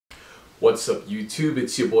What's up YouTube,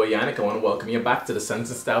 it's your boy Yannick. I want to welcome you back to the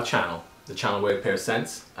Sense and Style channel, the channel where we pair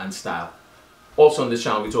sense and style. Also on this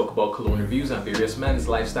channel we talk about cologne reviews and various men's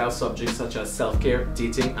lifestyle subjects such as self-care,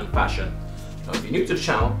 dating and fashion. Now if you're new to the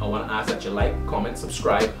channel, I want to ask that you like, comment,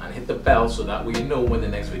 subscribe and hit the bell so that way you know when the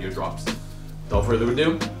next video drops. Without further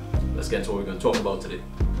ado, let's get into what we're going to talk about today.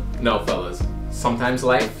 Now fellas, sometimes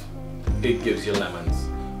life, it gives you lemons.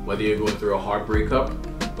 Whether you're going through a hard breakup,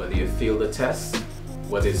 whether you failed the test,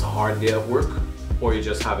 whether it's a hard day at work or you're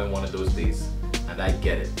just having one of those days, and I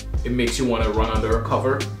get it. It makes you want to run under a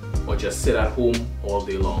cover or just sit at home all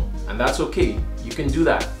day long, and that's okay. You can do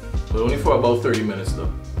that, but only for about 30 minutes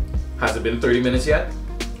though. Has it been 30 minutes yet?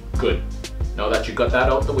 Good. Now that you got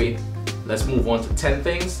that out the way, let's move on to 10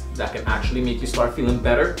 things that can actually make you start feeling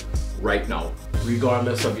better right now,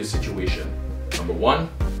 regardless of your situation. Number one,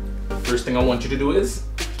 the first thing I want you to do is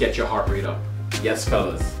get your heart rate up. Yes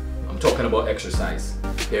fellas, I'm talking about exercise.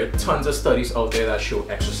 There are tons of studies out there that show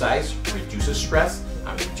exercise reduces stress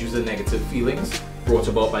and reduces negative feelings brought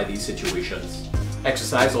about by these situations.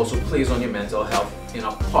 Exercise also plays on your mental health in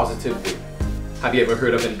a positive way. Have you ever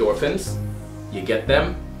heard of endorphins? You get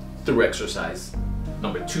them through exercise.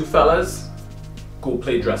 Number two fellas, go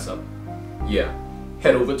play dress up. Yeah,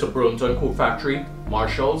 head over to Burlington Coat Factory,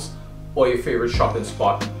 Marshalls, or your favorite shopping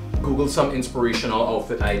spot. Google some inspirational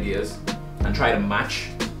outfit ideas and try to match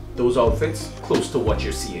those outfits close to what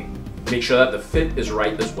you're seeing. Make sure that the fit is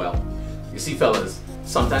right as well. You see fellas,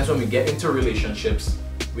 sometimes when we get into relationships,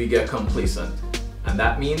 we get complacent. And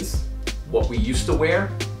that means what we used to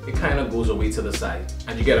wear, it kind of goes away to the side.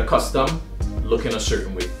 And you get accustomed looking a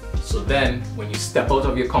certain way. So then, when you step out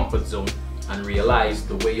of your comfort zone and realize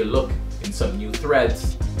the way you look in some new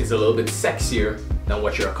threads is a little bit sexier than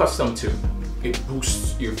what you're accustomed to, it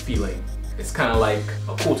boosts your feeling. It's kind of like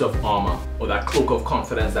a coat of armor or that cloak of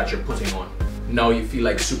confidence that you're putting on. Now you feel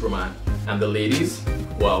like Superman. And the ladies,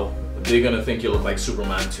 well, they're gonna think you look like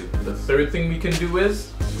Superman too. The third thing we can do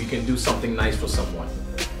is, we can do something nice for someone.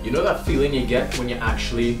 You know that feeling you get when you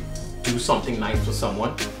actually do something nice for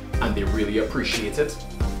someone and they really appreciate it?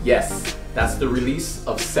 Yes, that's the release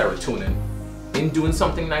of serotonin. In doing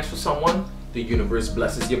something nice for someone, the universe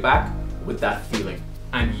blesses you back with that feeling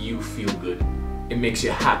and you feel good. It makes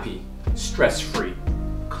you happy, stress-free,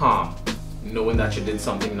 calm, knowing that you did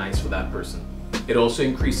something nice for that person. It also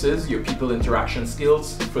increases your people interaction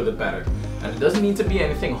skills for the better. And it doesn't need to be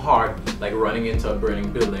anything hard like running into a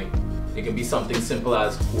burning building. It can be something simple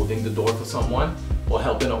as holding the door for someone or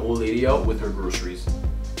helping an old lady out with her groceries.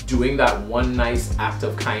 Doing that one nice act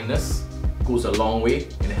of kindness goes a long way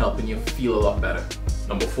in helping you feel a lot better.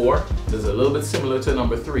 Number four is a little bit similar to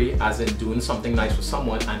number three, as in doing something nice for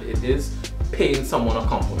someone, and it is paying someone a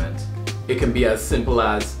compliment. It can be as simple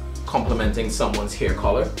as complimenting someone's hair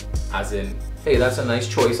color, as in, hey, that's a nice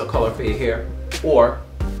choice of color for your hair, or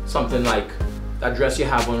something like, that dress you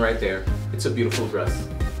have on right there, it's a beautiful dress.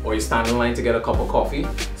 Or you stand in line to get a cup of coffee,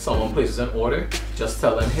 someone places an order, just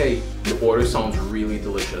tell them, hey, your order sounds really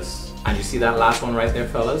delicious. And you see that last one right there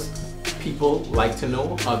fellas? People like to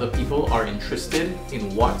know other people are interested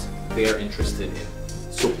in what they're interested in.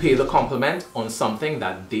 So pay the compliment on something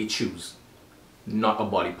that they choose, not a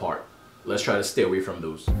body part. Let's try to stay away from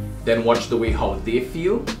those. Then watch the way how they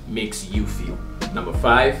feel makes you feel. Number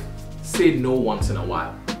five, say no once in a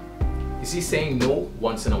while. You see, saying no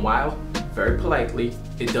once in a while, very politely,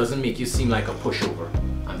 it doesn't make you seem like a pushover.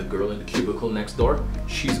 And the girl in the cubicle next door,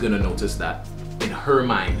 she's gonna notice that. In her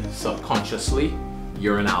mind, subconsciously,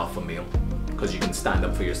 you're an alpha male because you can stand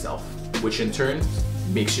up for yourself, which in turn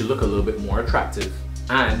makes you look a little bit more attractive.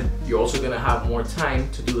 And you're also gonna have more time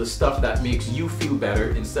to do the stuff that makes you feel better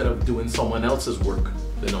instead of doing someone else's work.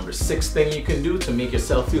 The number six thing you can do to make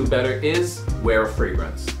yourself feel better is wear a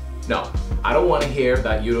fragrance. Now, I don't want to hear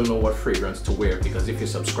that you don't know what fragrance to wear, because if you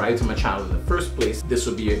subscribe to my channel in the first place, this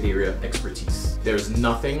would be your area of expertise. There's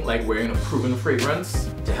nothing like wearing a proven fragrance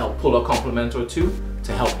to help pull a compliment or two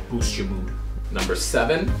to help boost your mood. Number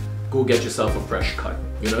seven, go get yourself a fresh cut.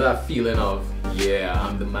 You know that feeling of, yeah,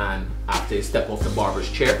 I'm the man after you step off the barber's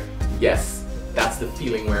chair? Yes, that's the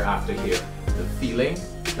feeling we're after here. The feeling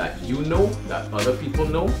that you know, that other people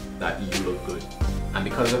know, that you look good. And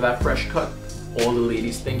because of that fresh cut, all the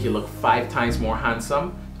ladies think you look 5 times more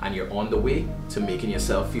handsome and you're on the way to making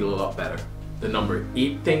yourself feel a lot better. The number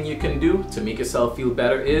 8 thing you can do to make yourself feel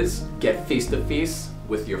better is get face to face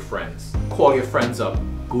with your friends. Call your friends up,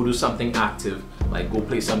 go do something active, like go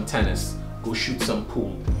play some tennis, go shoot some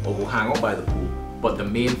pool, or go hang out by the pool. But the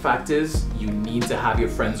main fact is, you need to have your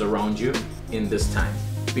friends around you in this time,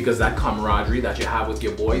 because that camaraderie that you have with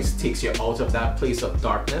your boys takes you out of that place of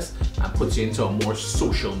darkness and puts you into a more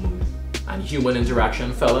social mood. And human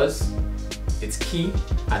interaction, fellas, It's key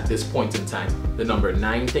at this point in time. The number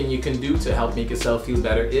 9 thing you can do to help make yourself feel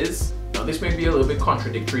better is, now this may be a little bit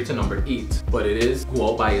contradictory to number 8, but it is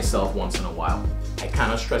go out by yourself once in a while. I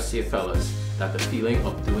cannot stress to you fellas that the feeling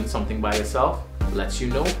of doing something by yourself lets you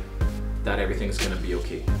know that everything's gonna be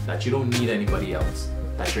okay, that you don't need anybody else,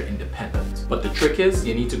 that you're independent. But the trick is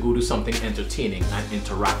you need to go do something entertaining and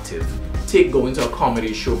interactive. Take going to a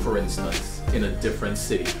comedy show, for instance, in a different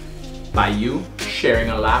city. By you sharing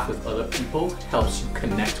a laugh with other people helps you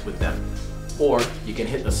connect with them. Or you can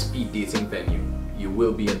hit a speed dating venue. You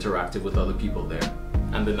will be interactive with other people there.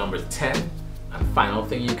 And the number 10 and final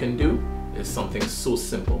thing you can do is something so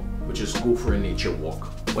simple, which is go for a nature walk.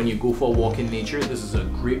 When you go for a walk in nature, this is a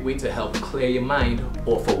great way to help clear your mind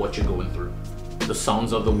off of what you're going through. The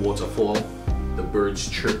sounds of the waterfall, the birds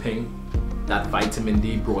chirping, that vitamin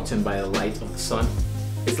D brought in by the light of the sun,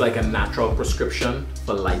 it's like a natural prescription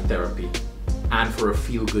for light therapy and for a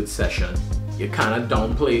feel-good session. You kind of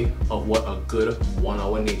downplay of what a good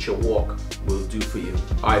 1-hour nature walk will do for you.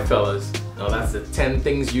 Alright fellas, now that's the 10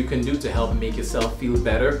 things you can do to help make yourself feel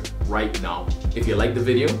better right now. If you liked the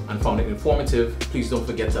video and found it informative, please don't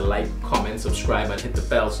forget to like, comment, subscribe, and hit the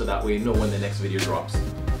bell so that way you know when the next video drops.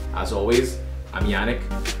 As always, I'm Yannick.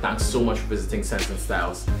 Thanks so much for visiting Sense and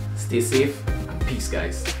Styles. Stay safe and peace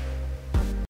guys.